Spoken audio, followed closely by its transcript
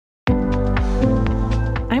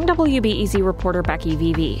WBEZ reporter Becky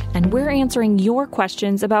Vivi, and we're answering your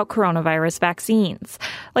questions about coronavirus vaccines,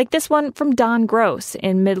 like this one from Don Gross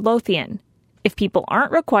in Midlothian. If people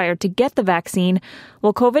aren't required to get the vaccine,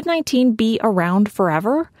 will COVID-19 be around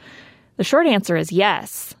forever? The short answer is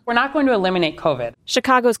yes. We're not going to eliminate COVID.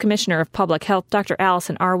 Chicago's Commissioner of Public Health, Dr.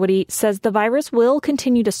 Allison Arwady, says the virus will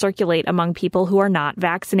continue to circulate among people who are not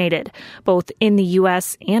vaccinated, both in the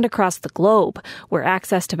U.S. and across the globe, where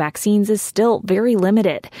access to vaccines is still very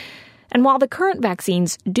limited. And while the current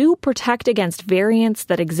vaccines do protect against variants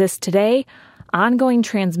that exist today, ongoing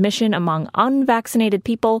transmission among unvaccinated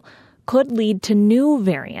people could lead to new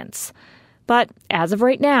variants. But as of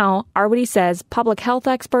right now, Arwady says public health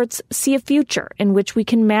experts see a future in which we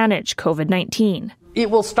can manage COVID-19.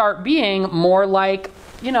 It will start being more like,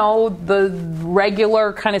 the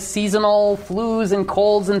regular kind of seasonal flus and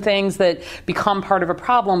colds and things that become part of a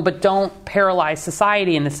problem but don't paralyze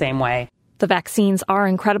society in the same way. The vaccines are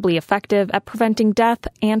incredibly effective at preventing death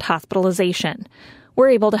and hospitalization. We're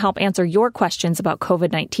able to help answer your questions about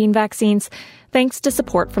COVID-19 vaccines thanks to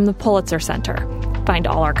support from the Pulitzer Center. Find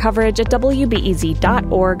all our coverage at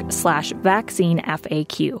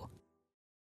WBEZ.org/vaccinefaq.